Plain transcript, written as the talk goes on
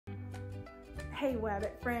Hey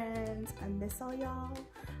Wabbit friends, I miss all y'all,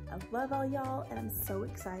 I love all y'all, and I'm so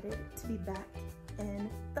excited to be back in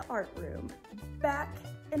the art room, back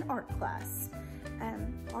in art class.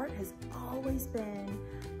 Art has always been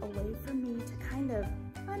a way for me to kind of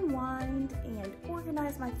unwind and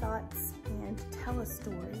organize my thoughts and tell a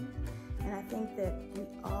story. And I think that we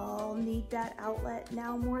all need that outlet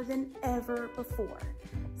now more than ever before.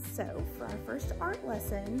 So for our first art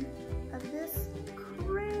lesson of this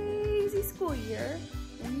crazy school year,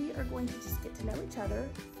 we are going to just get to know each other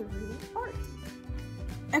through art.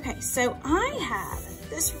 Okay, so I have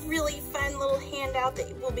this really fun little handout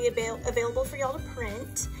that will be available for y'all to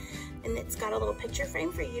print. And it's got a little picture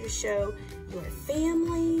frame for you to show your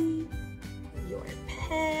family, your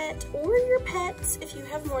pet, or your pets if you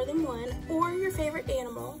have more than one, or your favorite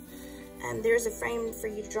animal. There's a frame for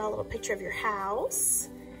you to draw a little picture of your house,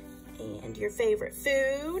 and your favorite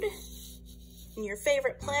food, and your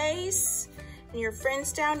favorite place, and your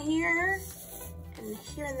friends down here. And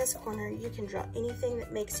here in this corner, you can draw anything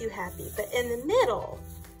that makes you happy. But in the middle,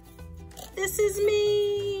 this is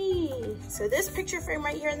me. So this picture frame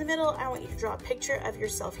right here in the middle, I want you to draw a picture of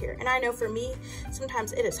yourself here. And I know for me,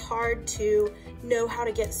 sometimes it is hard to know how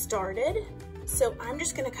to get started. So I'm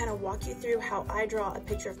just gonna kind of walk you through how I draw a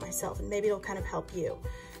picture of myself, and maybe it'll kind of help you.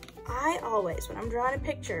 I always, when I'm drawing a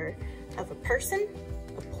picture of a person,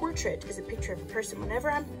 a portrait is a picture of a person. Whenever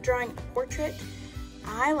I'm drawing a portrait,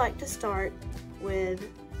 I like to start with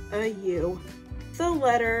a U, the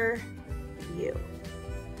letter U,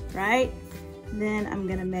 right? Then I'm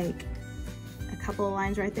gonna make a couple of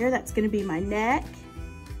lines right there. That's gonna be my neck.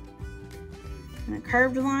 And a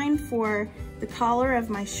curved line for the collar of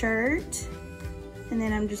my shirt. And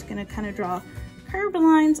then I'm just gonna kind of draw curved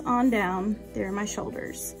lines on down. There are my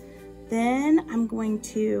shoulders. Then I'm going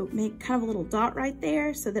to make kind of a little dot right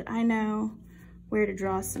there so that I know where to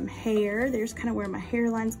draw some hair. There's kind of where my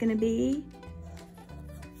hairline's gonna be.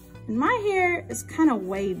 And my hair is kind of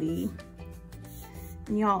wavy.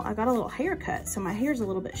 And y'all, I got a little haircut, so my hair's a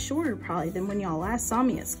little bit shorter probably than when y'all last saw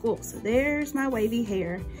me at school. So there's my wavy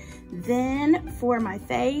hair. Then for my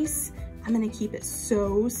face, I'm gonna keep it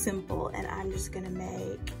so simple, and I'm just gonna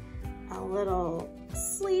make a little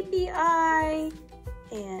sleepy eye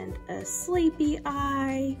and a sleepy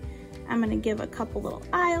eye. I'm gonna give a couple little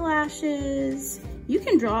eyelashes. You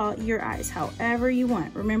can draw your eyes however you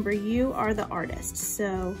want. Remember, you are the artist,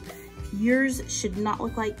 so yours should not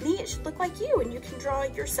look like me, it should look like you, and you can draw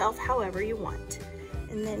yourself however you want.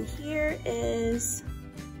 And then here is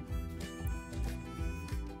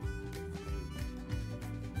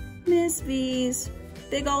Miss V's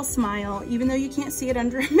big ol' smile, even though you can't see it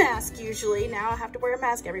under a mask usually. Now I have to wear a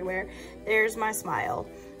mask everywhere. There's my smile.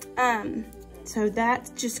 So that's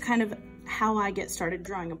just kind of how I get started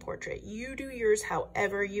drawing a portrait. You do yours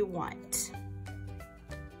however you want.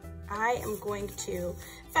 I am going to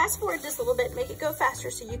fast forward this a little bit, make it go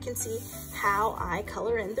faster so you can see how I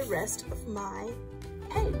color in the rest of my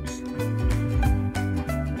page.